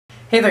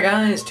Hey there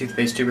guys,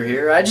 Toothpaste Tuber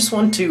here. I just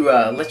want to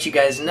let you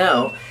guys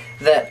know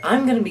that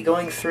I'm going to be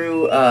going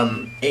through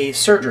a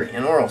surgery,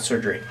 an oral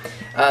surgery.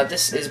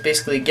 This is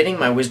basically getting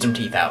my wisdom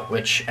teeth out,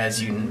 which,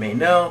 as you may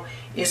know,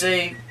 is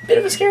a bit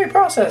of a scary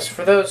process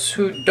for those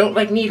who don't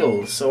like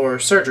needles, or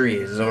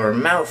surgeries, or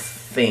mouth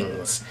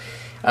things,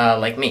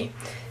 like me.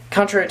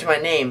 Contrary to my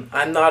name,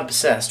 I'm not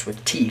obsessed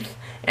with teeth,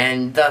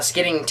 and thus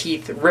getting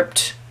teeth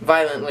ripped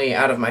violently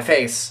out of my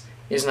face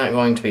is not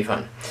going to be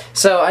fun.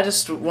 So I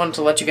just wanted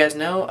to let you guys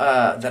know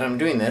that I'm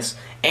doing this,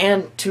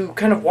 and to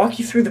kind of walk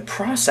you through the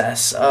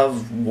process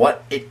of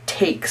what it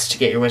takes to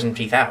get your wisdom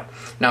teeth out.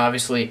 Now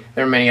obviously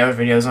there are many other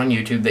videos on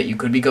YouTube that you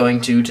could be going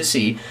to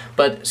see,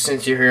 but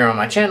since you're here on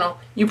my channel,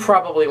 you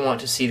probably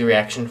want to see the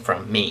reaction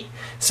from me.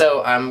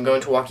 So I'm going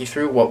to walk you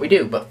through what we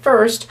do, but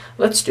first,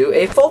 let's do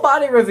a full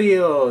body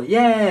reveal!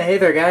 Yay! Hey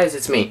there guys,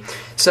 it's me.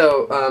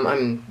 So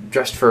I'm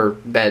dressed for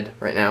bed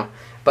right now.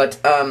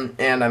 But,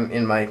 and I'm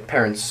in my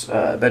parents'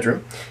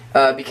 bedroom,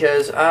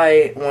 because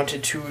I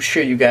wanted to show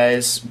you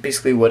guys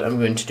basically what I'm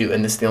going to do,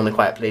 and this is the only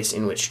quiet place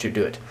in which to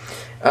do it.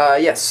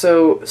 Yes,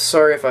 so,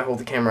 sorry if I hold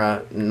the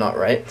camera not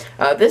right.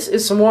 This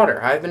is some water.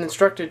 I've been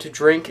instructed to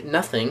drink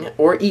nothing,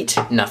 or eat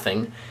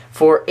nothing,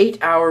 for 8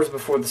 hours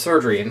before the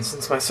surgery, and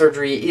since my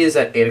surgery is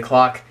at 8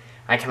 o'clock,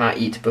 I cannot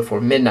eat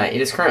before midnight.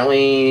 It is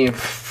currently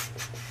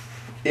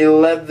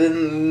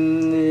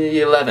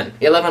 11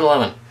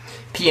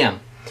 p.m.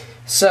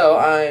 So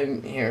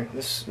I'm here.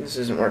 This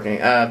isn't working.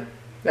 There.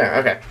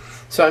 Okay.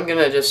 So I'm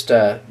gonna just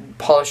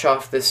polish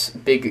off this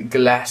big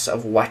glass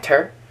of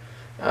water.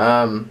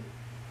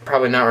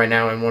 Probably not right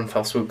now in one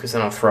fell swoop, because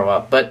then I'll throw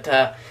up. But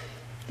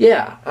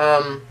yeah.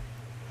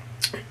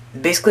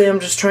 Basically,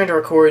 I'm just trying to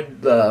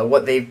record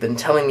what they've been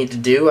telling me to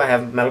do. I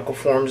have medical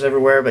forms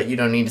everywhere, but you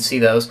don't need to see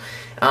those.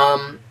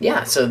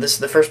 Yeah. So this is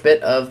the first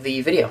bit of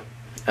the video.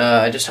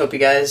 I just hope you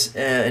guys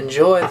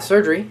enjoy the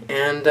surgery,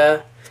 and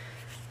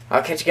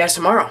I'll catch you guys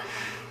tomorrow.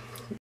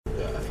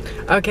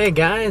 Okay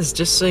guys,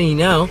 just so you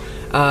know,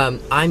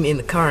 I'm in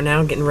the car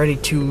now getting ready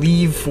to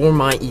leave for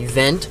my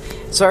event.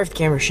 Sorry if the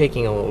camera's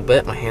shaking a little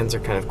bit, my hands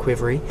are kind of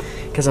quivery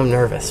because I'm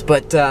nervous.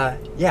 But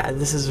yeah,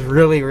 this is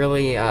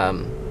really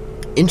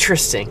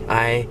interesting.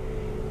 I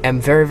am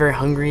very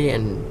hungry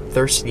and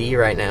thirsty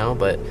right now,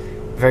 but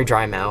very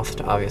dry-mouthed,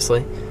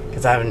 obviously,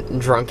 because I haven't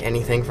drunk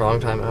anything for a long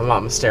time. My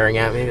mom is staring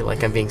at me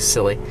like I'm being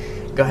silly.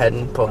 Go ahead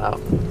and pull out,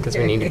 because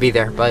we need to be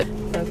there, but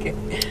okay.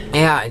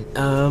 Yeah,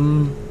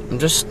 I'm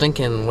just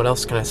thinking, what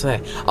else can I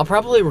say? I'll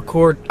probably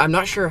record, I'm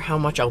not sure how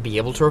much I'll be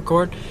able to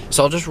record,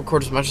 so I'll just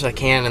record as much as I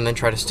can and then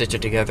try to stitch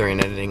it together in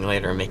editing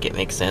later and make it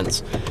make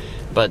sense.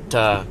 But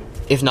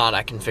if not,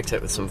 I can fix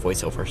it with some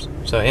voiceovers.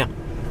 So yeah,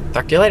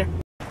 talk to you later.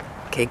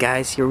 Okay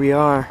guys, here we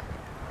are.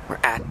 We're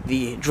at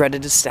the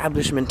dreaded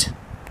establishment.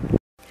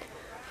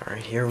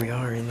 Alright, here we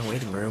are in the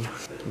waiting room.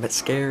 I'm a bit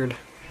scared.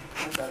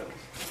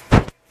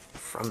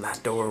 From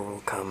that door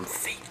will come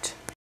fate.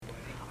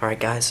 Alright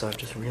guys, so I've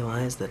just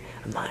realized that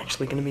I'm not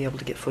actually going to be able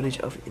to get footage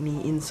of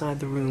me inside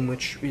the room,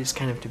 which is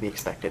kind of to be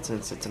expected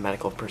since it's a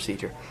medical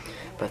procedure.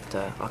 But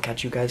I'll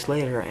catch you guys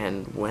later,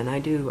 and when I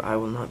do, I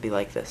will not be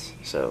like this.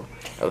 So,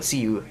 I'll see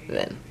you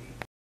then.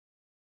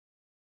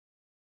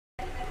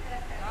 Okay, I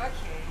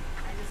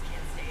just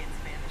can't stay in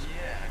Spanish.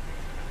 Yeah.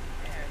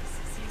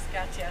 He's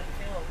got you on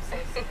film, so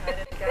say hi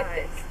to the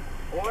guys.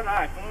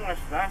 Hola, ¿cómo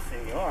estás,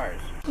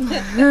 señores?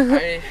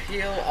 I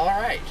feel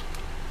alright.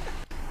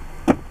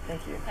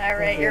 Thank you.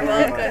 Alright, you're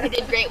welcome. You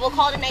did great. We'll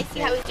call it a night, see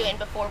how he's doing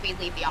before we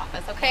leave the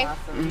office, okay?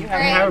 Awesome. You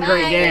have a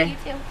great day. You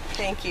too.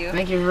 Thank you.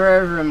 Thank you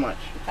very much.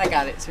 I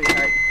got it,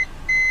 sweetheart.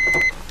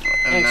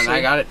 And then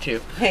I got it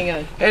too. Hang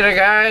on. Hey there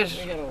guys,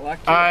 We gotta lock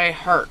I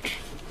hurt.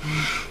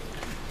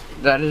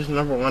 That is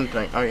number one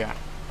thing. Oh yeah.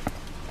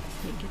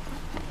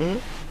 Hmm?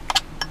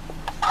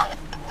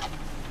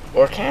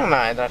 Or can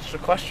I? That's the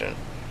question.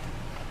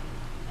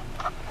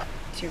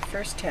 It's your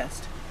first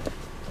test.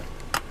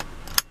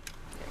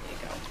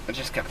 It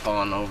just kept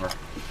falling over.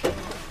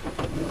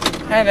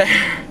 Hey there.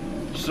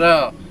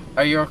 So,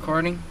 are you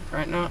recording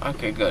right now?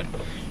 Okay, good.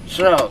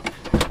 So,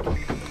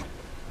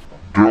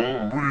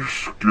 don't be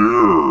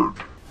scared.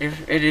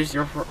 if it is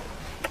your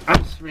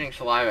I'm spitting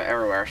saliva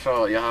everywhere,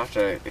 so you'll have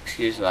to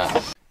excuse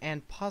that.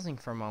 And pausing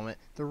for a moment,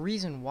 the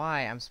reason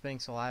why I'm spitting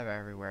saliva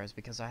everywhere is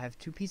because I have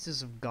 2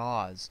 pieces of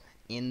gauze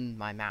in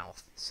my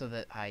mouth, so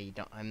that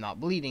I'm not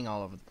bleeding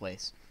all over the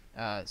place.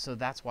 So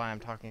that's why I'm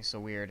talking so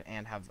weird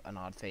and have an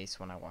odd face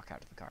when I walk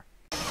out of the car.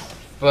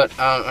 But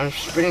I'm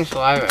spitting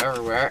saliva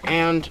everywhere,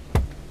 and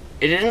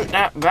it isn't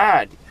that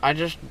bad. I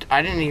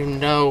didn't even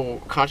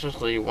know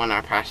consciously when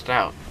I passed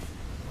out.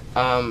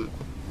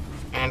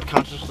 And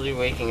consciously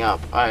waking up,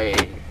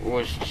 I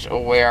was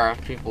aware of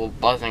people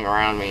buzzing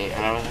around me,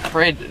 and I was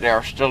afraid that they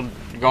were still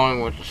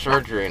going with the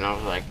surgery, and I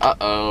was like,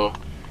 uh-oh.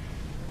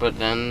 But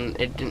then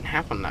it didn't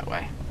happen that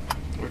way,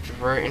 which is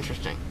very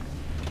interesting.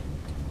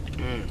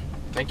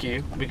 Thank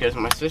you, because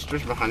my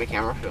sister's behind the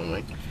camera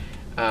filming.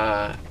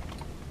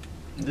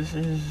 This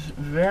is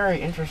very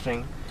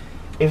interesting.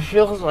 It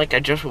feels like I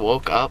just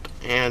woke up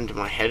and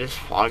my head is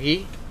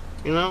foggy,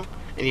 you know?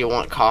 and you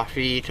want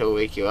coffee to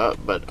wake you up,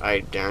 but I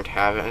don't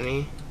have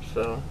any,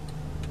 so.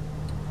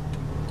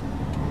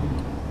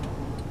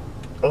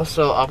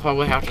 Also, I'll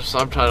probably have to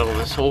subtitle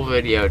this whole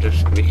video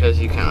just because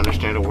you can't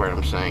understand a word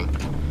I'm saying.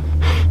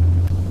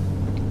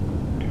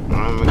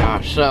 Oh my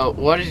gosh. So,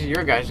 what is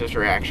your guys'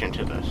 reaction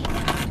to this?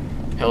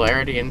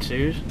 Hilarity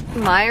ensues?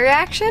 My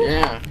reaction?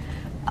 Yeah.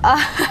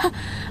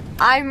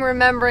 I'm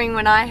remembering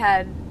when I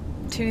had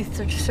tooth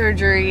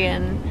surgery,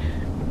 and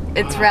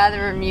it's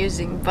rather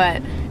amusing,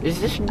 but Is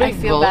this I big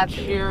feel bad bulge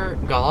for you. here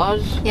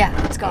gauze?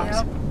 Yeah, it's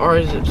gauze. Or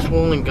is it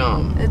swollen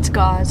gum? It's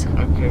gauze.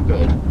 Okay,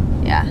 good.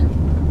 Yeah.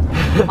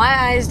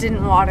 My eyes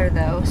didn't water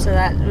though, so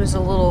that was a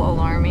little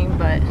alarming,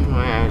 but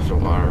My eyes are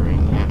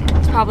watering, yeah.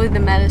 it's probably the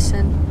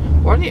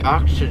medicine. Or the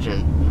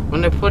oxygen.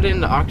 When they put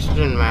in the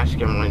oxygen mask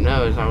in my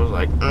nose, I was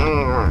like,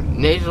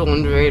 nasal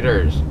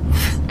invaders.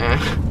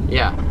 And,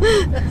 yeah.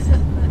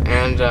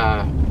 And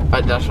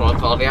that's what I'll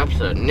call the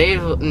episode.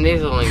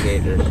 Nasal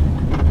invaders.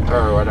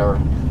 Or whatever.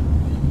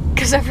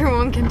 Because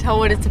everyone can tell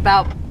what it's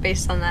about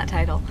based on that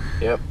title.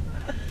 Yep.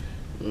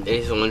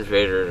 Nasal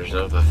invaders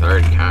of the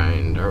third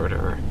kind, or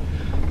whatever.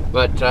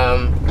 But,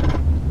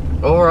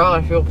 overall,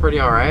 I feel pretty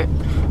alright.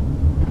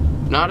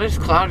 Not as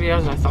cloudy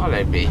as I thought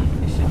I'd be.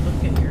 You should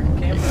look at your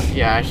camera.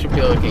 Yeah, I should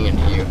be looking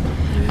into you.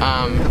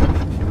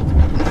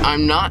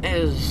 I'm not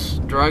as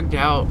drugged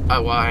out.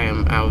 Well, I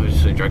am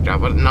obviously drugged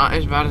out, but not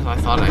as bad as I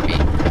thought I'd be.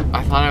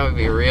 I thought I would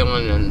be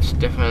reeling and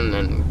stiffing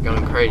and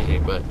going crazy,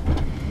 but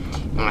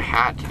my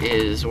hat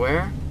is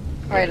where?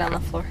 Right on the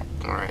floor.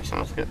 Alright,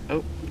 sounds good.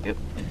 Oh, yep.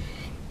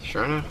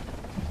 Sure enough.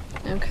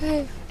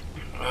 Okay.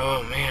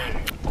 Oh,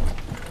 man.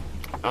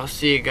 I'll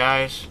see you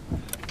guys.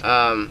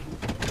 I'm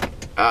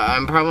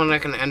probably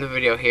not going to end the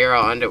video here.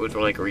 I'll end it with,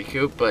 like,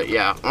 recoup. But,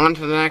 yeah, on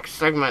to the next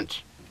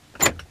segment.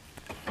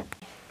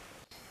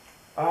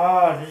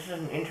 Oh, this is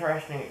an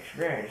interesting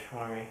experience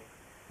for me.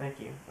 Thank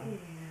you.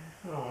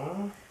 Yeah.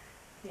 Aww.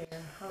 Yeah.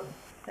 I'll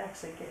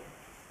actually get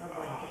a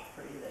blanket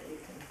for you that you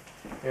can.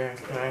 Here,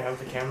 can I have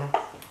the camera?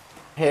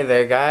 Hey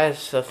there, guys.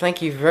 So,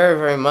 thank you very,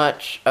 very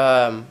much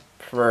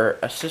for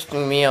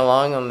assisting me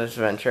along on this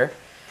venture.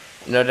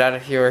 No doubt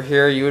if you were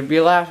here, you would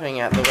be laughing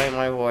at the way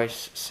my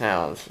voice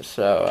sounds.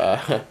 So,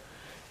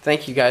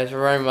 thank you guys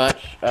very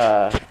much.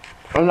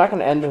 I'm not going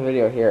to end the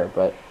video here,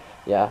 but,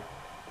 yeah.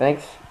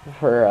 Thanks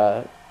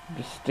for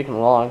just sticking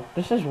along.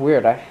 This is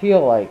weird. I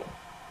feel like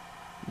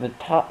the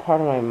top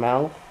part of my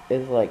mouth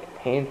is, like,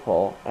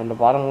 painful, and the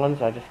bottom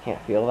ones I just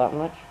can't feel that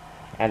much.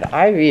 And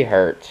IV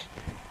hurts.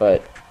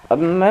 But,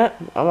 other than that,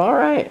 I'm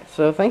alright.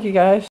 So, thank you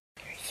guys.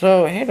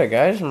 So, hey there,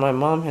 guys. My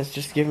mom has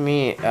just given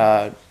me,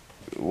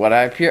 what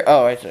I appear.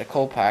 Oh, it's a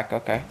cold pack.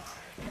 Okay.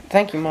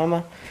 Thank you,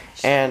 Mama.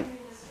 And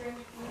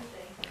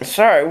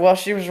sorry. Well,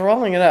 she was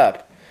rolling it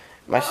up.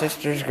 My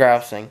sister's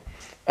grousing.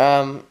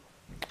 So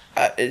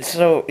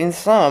in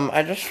sum,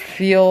 I just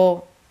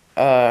feel.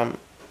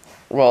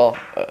 Well,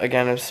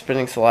 again, I'm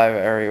spitting saliva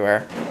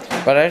everywhere,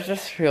 but I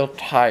just feel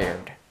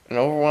tired. An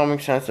overwhelming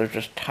sense of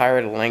just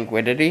tired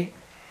languidity.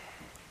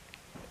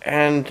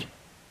 And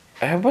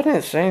I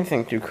wouldn't say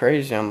anything too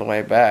crazy on the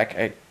way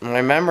back.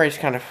 My memory's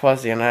kind of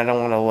fuzzy, and I don't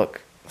want to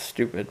look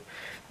stupid,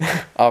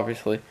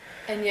 obviously.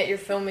 And yet you're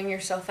filming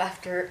yourself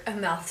after a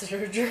mouth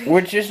surgery.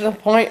 Which is the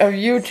point of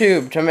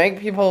YouTube, to make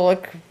people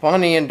look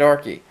funny and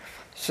dorky.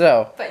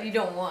 So. But you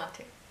don't want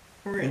to.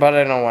 Really. But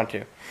I don't want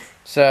to.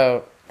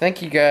 So,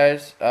 thank you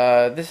guys.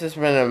 This has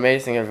been an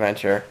amazing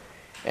adventure.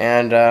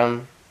 And,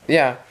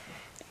 yeah.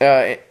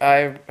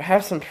 I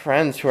have some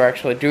friends who are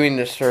actually doing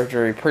this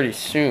surgery pretty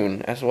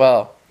soon as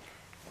well.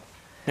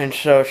 And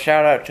so,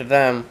 shout out to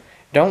them.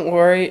 Don't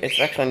worry, it's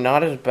actually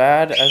not as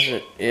bad as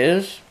it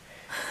is.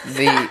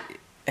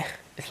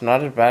 It's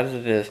not as bad as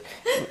it is.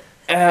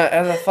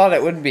 As I thought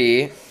it would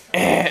be.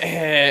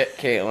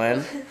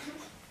 Caitlin.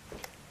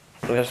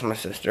 That's my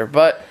sister.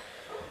 But,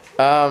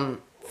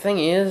 thing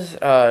is,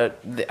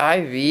 the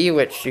IV,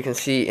 which you can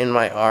see in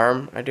my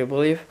arm, I do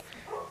believe,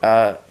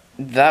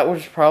 that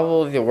was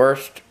probably the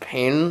worst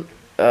pain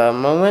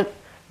moment.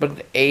 But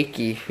the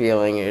achy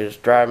feeling is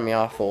driving me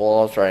off the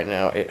walls right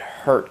now. It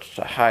hurts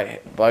to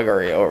high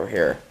buggery over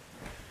here.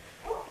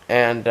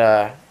 And,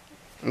 baga.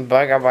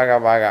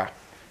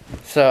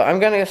 So,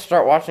 I'm gonna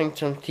start watching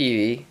some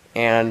TV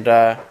and,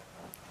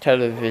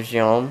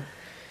 television.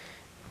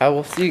 I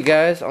will see you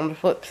guys on the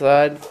flip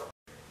side.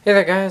 Hey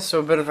there, guys. So,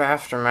 a bit of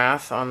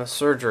aftermath on the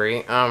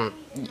surgery.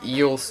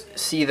 You'll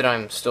see that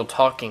I'm still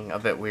talking a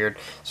bit weird.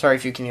 Sorry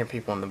if you can hear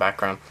people in the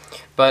background.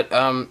 But,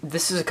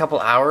 this is a couple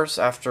hours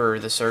after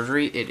the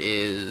surgery. It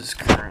is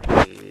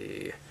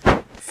currently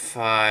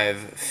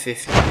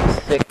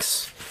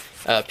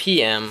 5:56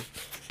 p.m.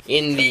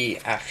 in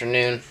the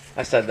afternoon.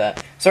 I said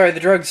that. Sorry,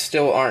 the drugs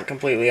still aren't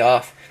completely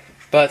off.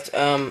 But,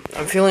 I'm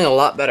feeling a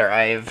lot better.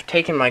 I've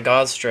taken my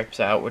gauze strips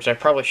out, which I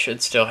probably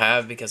should still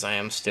have because I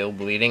am still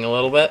bleeding a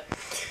little bit.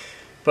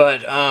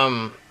 But,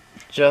 I'm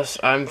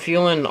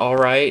feeling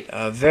alright.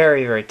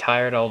 Very, very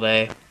tired all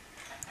day.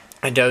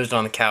 I dozed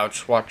on the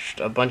couch, watched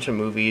a bunch of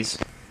movies,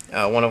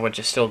 one of which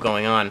is still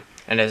going on.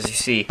 And as you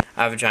see,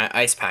 I have a giant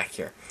ice pack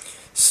here.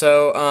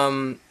 So,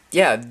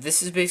 yeah,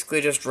 this is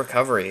basically just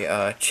recovery.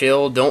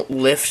 Chill, don't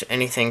lift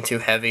anything too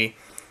heavy.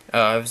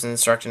 I was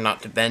instructed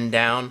not to bend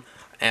down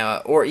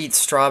or eat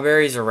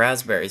strawberries or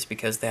raspberries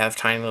because they have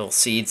tiny little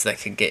seeds that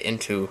could get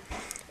into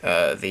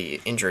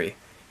the injury,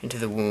 into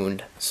the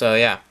wound. So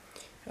yeah,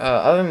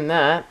 other than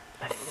that,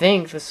 I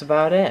think that's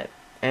about it.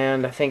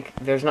 And I think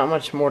there's not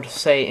much more to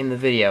say in the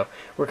video.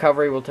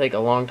 Recovery will take a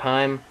long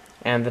time,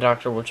 and the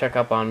doctor will check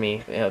up on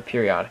me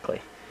periodically.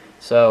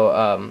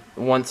 So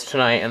once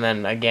tonight and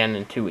then again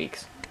in 2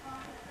 weeks.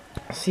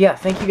 So yeah,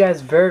 thank you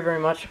guys very, very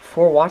much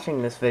for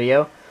watching this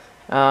video.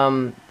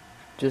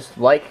 Just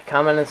like,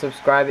 comment, and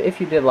subscribe if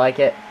you did like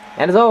it.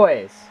 And as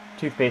always,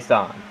 toothpaste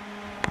on.